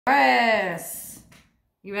Taurus,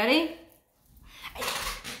 you ready?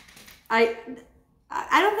 I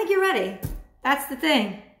don't think you're ready. That's the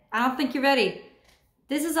thing. I don't think you're ready.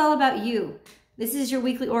 This is all about you. This is your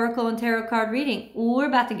weekly oracle and tarot card reading. We're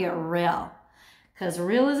about to get real, because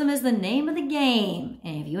realism is the name of the game.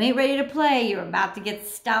 And if you ain't ready to play, you're about to get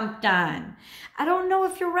stomped on. I don't know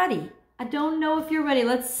if you're ready. I don't know if you're ready.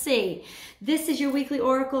 Let's see. This is your weekly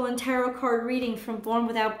oracle and tarot card reading from Born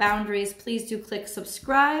Without Boundaries. Please do click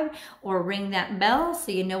subscribe or ring that bell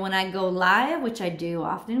so you know when I go live, which I do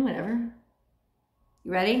often, whatever.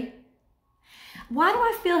 You ready? Why do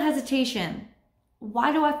I feel hesitation?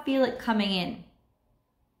 Why do I feel it coming in?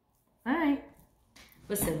 All right.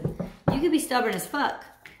 Listen, you could be stubborn as fuck.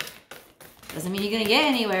 Doesn't mean you're going to get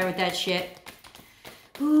anywhere with that shit.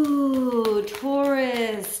 Ooh,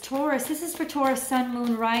 Taurus. Taurus. This is for Taurus, Sun,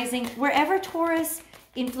 Moon, Rising. Wherever Taurus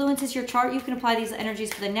influences your chart, you can apply these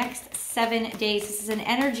energies for the next 7 days. This is an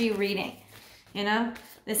energy reading, you know?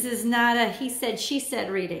 This is not a he said, she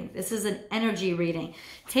said reading. This is an energy reading.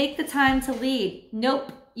 Take the time to lead.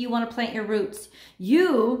 Nope, you want to plant your roots.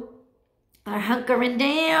 You are hunkering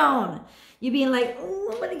down. You being like, oh,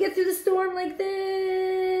 I'm going to get through the storm like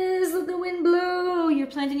this. Let the wind blow. You're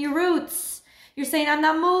planting your roots. You're saying, I'm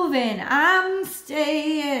not moving. I'm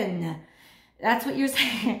staying. That's what you're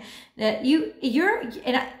saying. That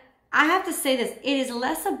and I have to say this, it is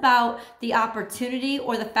less about the opportunity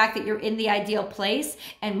or the fact that you're in the ideal place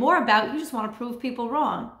and more about you just want to prove people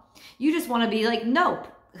wrong. You just want to be like, nope,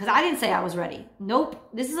 because I didn't say I was ready. Nope.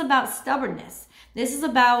 This is about stubbornness. This is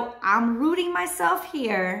about I'm rooting myself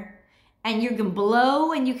here, and you can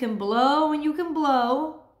blow and you can blow and you can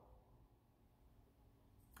blow.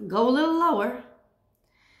 Go a little lower.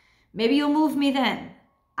 Maybe you'll move me then.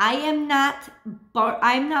 I'm not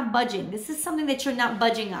budging. This is something that you're not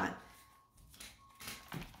budging on.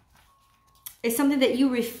 It's something that you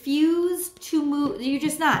refuse to move. You're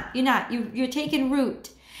just not. You're not. You're taking root.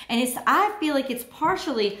 And I feel like it's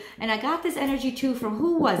partially, and I got this energy too from,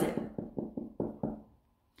 who was it?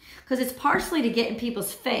 Because it's partially to get in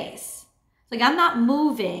people's face. Like, I'm not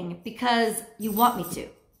moving because you want me to.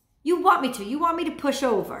 You want me to. You want me to push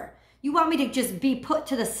over. You want me to just be put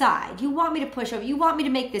to the side. You want me to push over. You want me to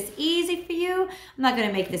make this easy for you. I'm not going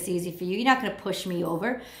to make this easy for you. You're not going to push me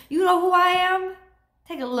over. You know who I am?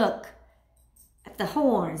 Take a look at the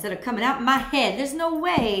horns that are coming out of my head. There's no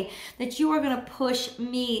way that you are going to push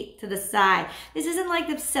me to the side. This isn't like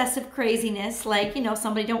obsessive craziness, like, you know,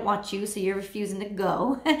 somebody don't want you, so you're refusing to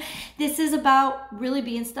go. This is about really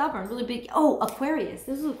being stubborn, really big. Oh, Aquarius.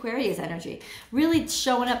 This is Aquarius energy. Really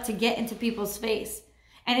showing up to get into people's face.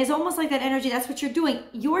 And it's almost like that energy, that's what you're doing.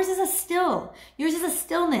 Yours is a still. Yours is a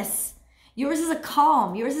stillness. Yours is a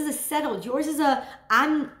calm. Yours is a settled. Yours is a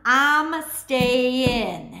I'm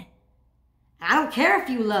staying. I don't care if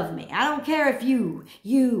you love me. I don't care if you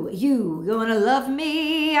gonna love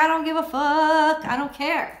me. I don't give a fuck. I don't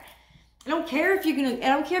care. I don't care if you're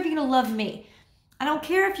gonna love me. I don't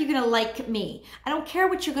care if you're gonna like me. I don't care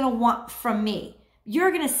what you're gonna want from me.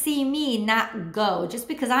 You're gonna see me not go just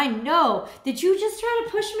because I know. Did you just try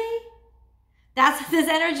to push me? That's what this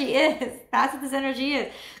energy is. That's what this energy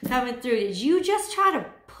is coming through. Did you just try to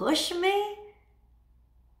push me?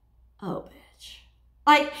 Oh, bitch.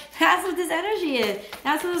 Like, that's what this energy is.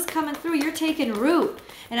 That's what is coming through. You're taking root.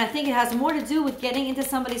 And I think it has more to do with getting into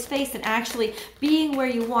somebody's face than actually being where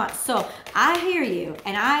you want. So I hear you.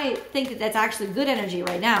 And I think that that's actually good energy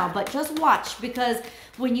right now. But just watch, because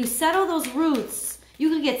when you settle those roots, you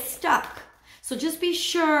can get stuck. So just be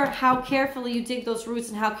sure how carefully you dig those roots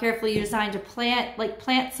and how carefully you decide to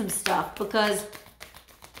plant some stuff. Because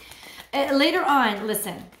later on,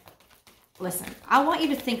 listen, I want you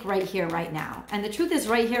to think right here, right now. And the truth is,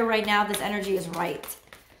 right here, right now, this energy is right.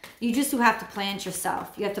 You just have to plant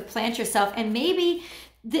yourself. You have to plant yourself. And maybe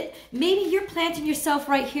you're planting yourself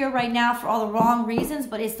right here, right now for all the wrong reasons,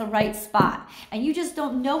 but it's the right spot. And you just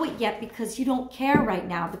don't know it yet because you don't care right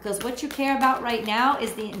now. Because what you care about right now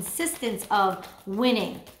is the insistence of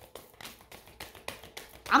winning.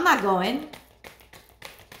 I'm not going.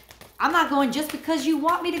 I'm not going just because you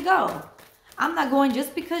want me to go. I'm not going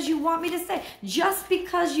just because you want me to stay. Just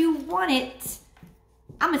because you want it,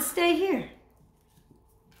 I'm going to stay here.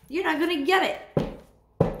 You're not going to get it.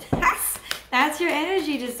 That's your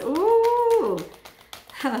energy. Just, ooh.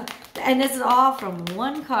 And this is all from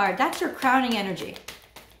one card. That's your crowning energy.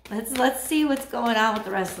 Let's see what's going on with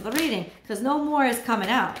the rest of the reading, because no more is coming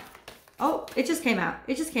out. Oh, it just came out.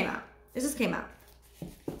 It just came out. It just came out.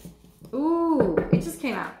 Ooh, it just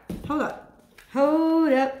came out. Hold up.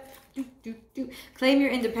 Hold up. Claim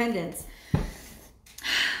your independence.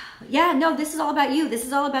 Yeah, no, this is all about you. This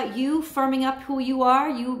is all about you firming up who you are,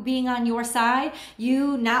 you being on your side,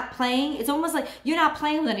 you not playing. It's almost like you're not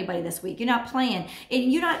playing with anybody this week. You're not playing.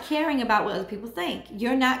 And you're not caring about what other people think.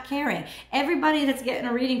 You're not caring. Everybody that's getting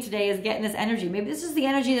a reading today is getting this energy. Maybe this is the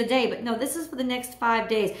energy of the day, but no, this is for the next 5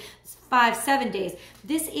 days, 7 days.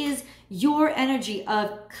 This is your energy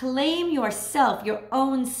of claim yourself, your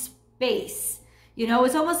own space. You know,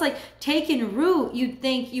 it's almost like taking root. You'd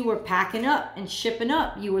think you were packing up and shipping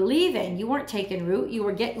up. You were leaving. You weren't taking root. You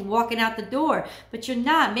were walking out the door, but you're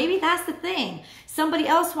not. Maybe that's the thing. Somebody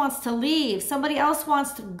else wants to leave. Somebody else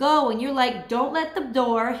wants to go. And you're like, don't let the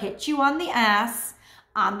door hit you on the ass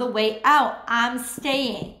on the way out. I'm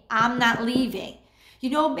staying. I'm not leaving. You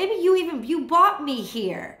know, maybe you bought me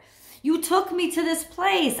here. You took me to this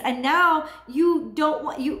place and now you don't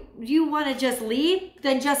want, you want to just leave?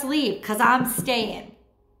 Then just leave, because I'm staying.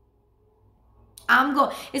 I'm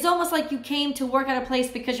going. It's almost like you came to work at a place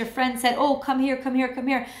because your friend said, oh, come here, come here, come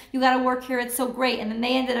here. You got to work here. It's so great. And then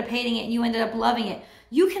they ended up hating it and you ended up loving it.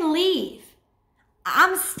 You can leave.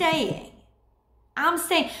 I'm staying. I'm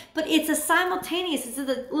staying. But it's a simultaneous, it's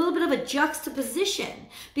a little bit of a juxtaposition,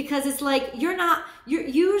 because it's like you're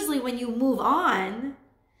usually when you move on,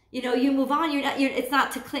 you know, you move on, it's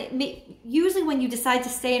not to claim, usually when you decide to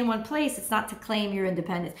stay in one place, it's not to claim your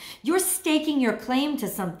independence. You're staking your claim to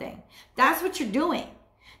something. That's what you're doing.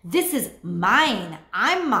 This is mine.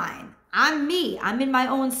 I'm mine. I'm me. I'm in my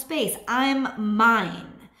own space. I'm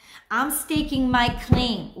mine. I'm staking my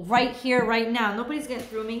claim right here, right now. Nobody's getting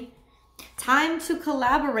through me. Time to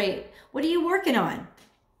collaborate. What are you working on?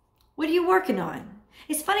 What are you working on?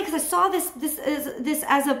 It's funny because I saw this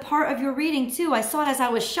as a part of your reading too. I saw it as I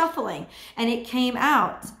was shuffling and it came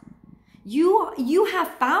out. You have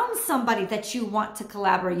found somebody that you want to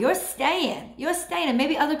collaborate. You're staying. You're staying. And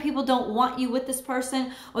maybe other people don't want you with this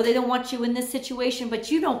person, or they don't want you in this situation,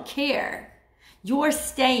 but you don't care. You're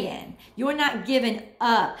staying. You're not giving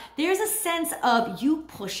up. There's a sense of you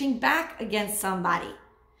pushing back against somebody.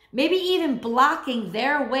 Maybe even blocking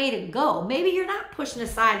their way to go. Maybe you're not pushing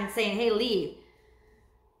aside and saying, hey, leave.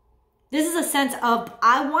 This is a sense of,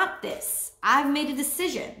 I want this. I've made a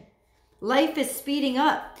decision. Life is speeding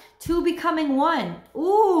up. Two becoming one.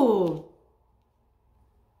 Ooh.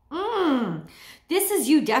 This is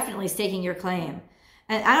you definitely staking your claim.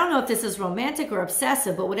 And I don't know if this is romantic or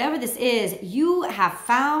obsessive, but whatever this is, you have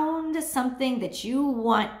found something that you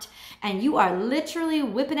want, and you are literally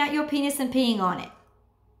whipping out your penis and peeing on it.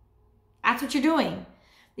 That's what you're doing.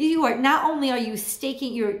 You are, not only are you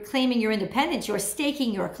claiming your independence, you're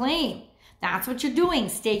staking your claim. That's what you're doing,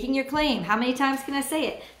 staking your claim. How many times can I say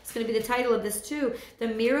it? It's going to be the title of this too. The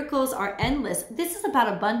miracles are endless. This is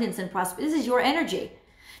about abundance and prosperity. This is your energy.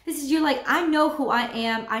 This is, you're like, I know who I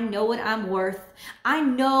am. I know what I'm worth. I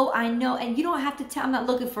know. And you don't have to tell, I'm not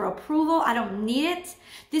looking for approval. I don't need it.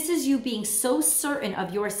 This is you being so certain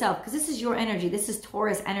of yourself, because this is your energy. This is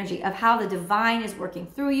Taurus energy, of how the divine is working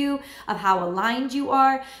through you, of how aligned you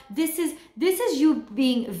are. This is you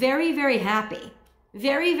being very, very happy.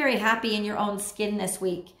 Very, very happy in your own skin this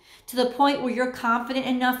week, to the point where you're confident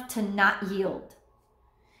enough to not yield.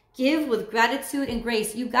 Give with gratitude and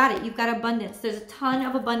grace. You got it. You've got abundance. There's a ton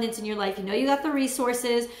of abundance in your life. You know you got the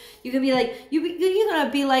resources. You can be like, you're going to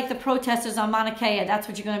be like the protesters on Mauna Kea. That's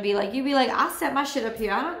what you're going to be like. You'd be like, I'll set my shit up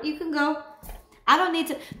here. You can go. I don't need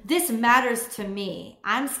to. This matters to me.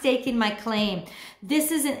 I'm staking my claim.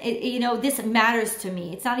 This isn't, this matters to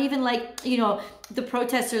me. It's not even like, the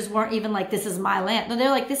protesters weren't even like, this is my land. No, they're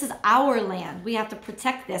like, this is our land. We have to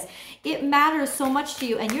protect this. It matters so much to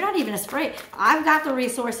you, and you're not even afraid. I've got the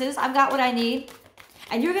resources. I've got what I need.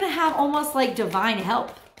 And you're going to have almost like divine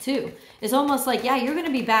help too. It's almost like, yeah, you're going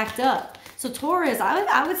to be backed up. So Taurus,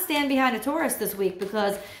 I would stand behind a Taurus this week,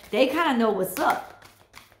 because they kind of know what's up.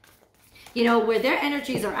 Where their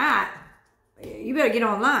energies are at, you better get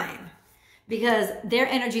online, because their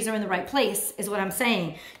energies are in the right place, is what I'm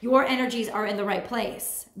saying. Your energies are in the right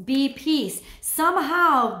place. Be peace.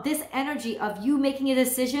 Somehow this energy of you making a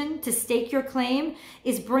decision to stake your claim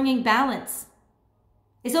is bringing balance.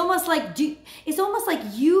 It's almost like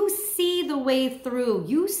you see the way through.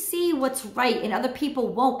 You see what's right and other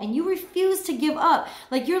people won't, and you refuse to give up.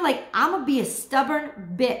 Like, you're like, I'm gonna be a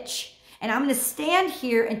stubborn bitch. And I'm going to stand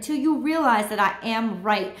here until you realize that I am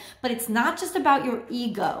right. But it's not just about your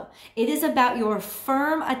ego. It is about your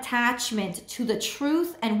firm attachment to the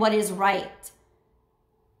truth and what is right.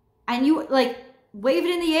 And you wave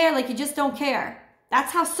it in the air like you just don't care.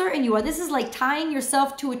 That's how certain you are. This is like tying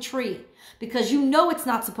yourself to a tree, because you know it's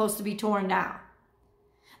not supposed to be torn down.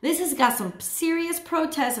 This has got some serious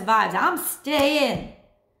protest vibes. I'm staying.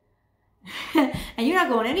 And you're not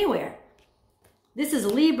going anywhere. This is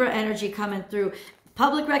Libra energy coming through.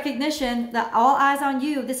 Public recognition, that all eyes on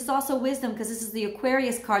you. This is also wisdom because this is the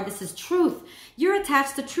Aquarius card. This is truth. You're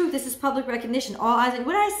attached to truth. This is public recognition. All eyes on.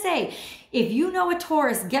 What did I say? If you know a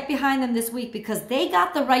Taurus, get behind them this week because they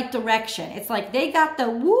got the right direction. It's like they got the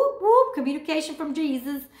whoop, whoop, communication from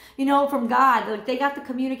Jesus, you know, from God. Like they got the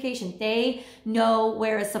communication. They know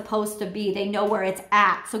where it's supposed to be. They know where it's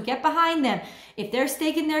at. So get behind them. If they're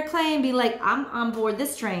staking their claim, be like, I'm on board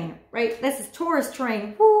this train, right? This is Taurus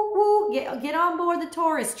train. Woo, woo. Get on board the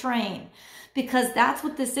Taurus train because that's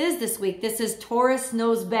what this is this week. This is Taurus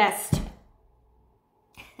knows best.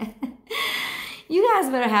 You guys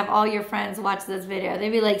better have all your friends watch this video. They'd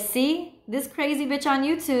be like, see, this crazy bitch on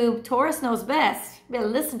YouTube, Taurus knows best. You better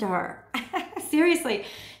listen to her. Seriously,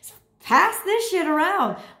 pass this shit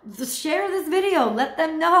around. Just share this video. Let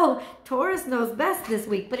them know Taurus knows best this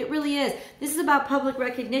week. But it really is. This is about public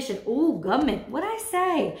recognition. Ooh, government. What'd I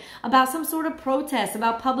say? About some sort of protest,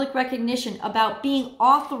 about public recognition, about being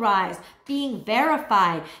authorized, being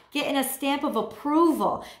verified, getting a stamp of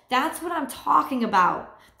approval. That's what I'm talking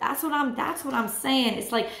about. That's what I'm saying.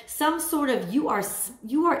 It's like some sort of you are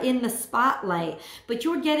in the spotlight, but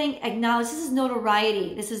you're getting acknowledged. This is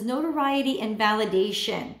notoriety. This is notoriety and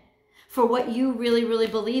validation for what you really, really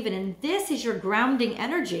believe in. And this is your grounding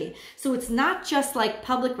energy. So it's not just like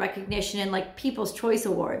public recognition and like People's Choice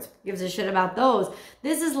Awards. Gives a shit about those.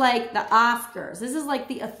 This is like the Oscars. This is like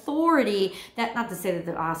the authority that, not to say that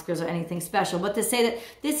the Oscars are anything special, but to say that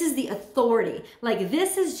this is the authority. Like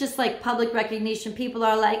this is just like public recognition. People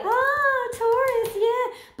are like, oh, Taurus,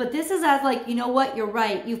 yeah. But this is as like, you know what? You're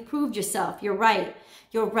right. You've proved yourself. You're right.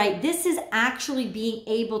 You're right. This is actually being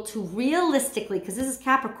able to realistically, because this is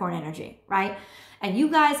Capricorn energy, right? And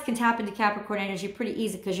you guys can tap into Capricorn energy pretty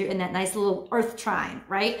easy because you're in that nice little earth trine,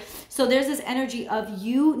 right? So there's this energy of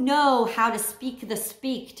you know how to speak the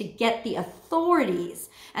speak to get the authorities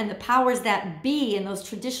and the powers that be in those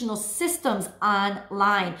traditional systems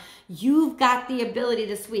online. You've got the ability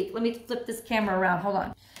this week. Let me flip this camera around. Hold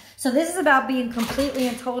on. So this is about being completely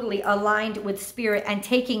and totally aligned with spirit and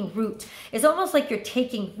taking root. It's almost like you're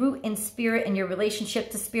taking root in spirit and your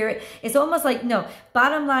relationship to spirit. It's almost like, no,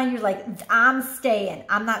 bottom line, you're like, I'm staying.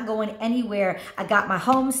 I'm not going anywhere. I got my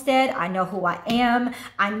homestead. I know who I am.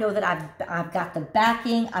 I know that I've got the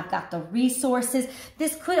backing. I've got the resources.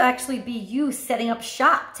 This could actually be you setting up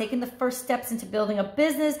shop, taking the first steps into building a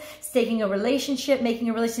business, staking a relationship, making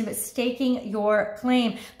a relationship, staking your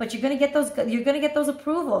claim. But you're going to get those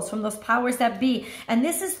approvals from those powers that be. And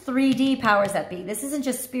this is 3D powers that be. This isn't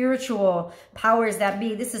just spiritual powers that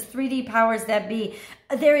be. This is 3D powers that be.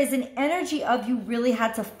 There is an energy of you really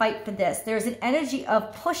had to fight for this. There's an energy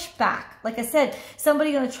of pushback. Like I said,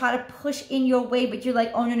 somebody going to try to push in your way, but you're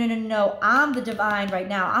like, oh, no, no, no, no. I'm the divine right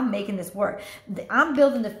now. I'm making this work. I'm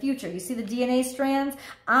building the future. You see the DNA strands?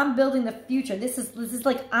 I'm building the future. This is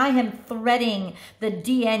like I am threading the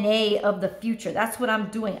DNA of the future. That's what I'm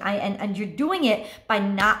doing. And you're doing it by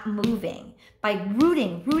not moving. By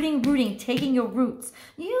rooting, taking your roots.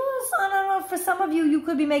 I don't know, for some of you, you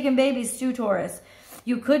could be making babies too, Taurus.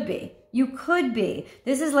 You could be. You could be.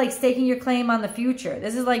 This is like staking your claim on the future.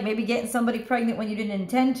 This is like maybe getting somebody pregnant when you didn't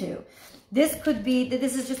intend to. This could be,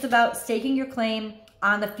 this is just about staking your claim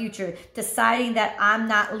on the future, deciding that I'm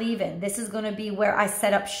not leaving. This is going to be where I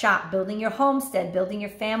set up shop, building your homestead, building your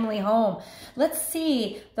family home. Let's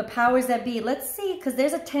see the powers that be. Let's see, because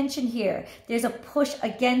there's a tension here. There's a push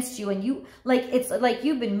against you, and you, like, it's like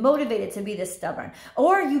you've been motivated to be this stubborn,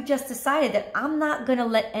 or you just decided that I'm not going to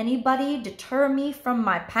let anybody deter me from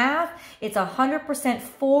my path. It's 100%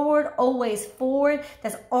 forward, always forward.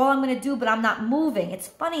 That's all I'm going to do, but I'm not moving. It's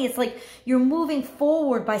funny. It's like you're moving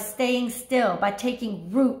forward by staying still, by taking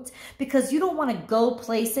root, because you don't want to go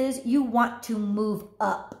places. You want to move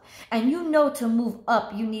up, and you know to move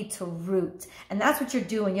up you need to root, and that's what you're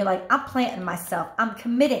doing. You're like, I'm planting myself. I'm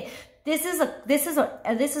committing. This is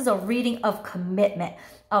a reading of commitment,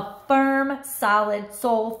 a firm, solid,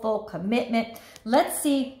 soulful commitment. Let's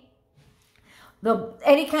see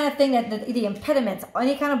any kind of thing that the impediments,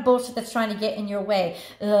 any kind of bullshit that's trying to get in your way.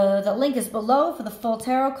 The link is below for the full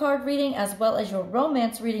tarot card reading as well as your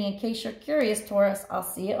romance reading in case you're curious, Taurus. I'll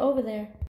see you over there.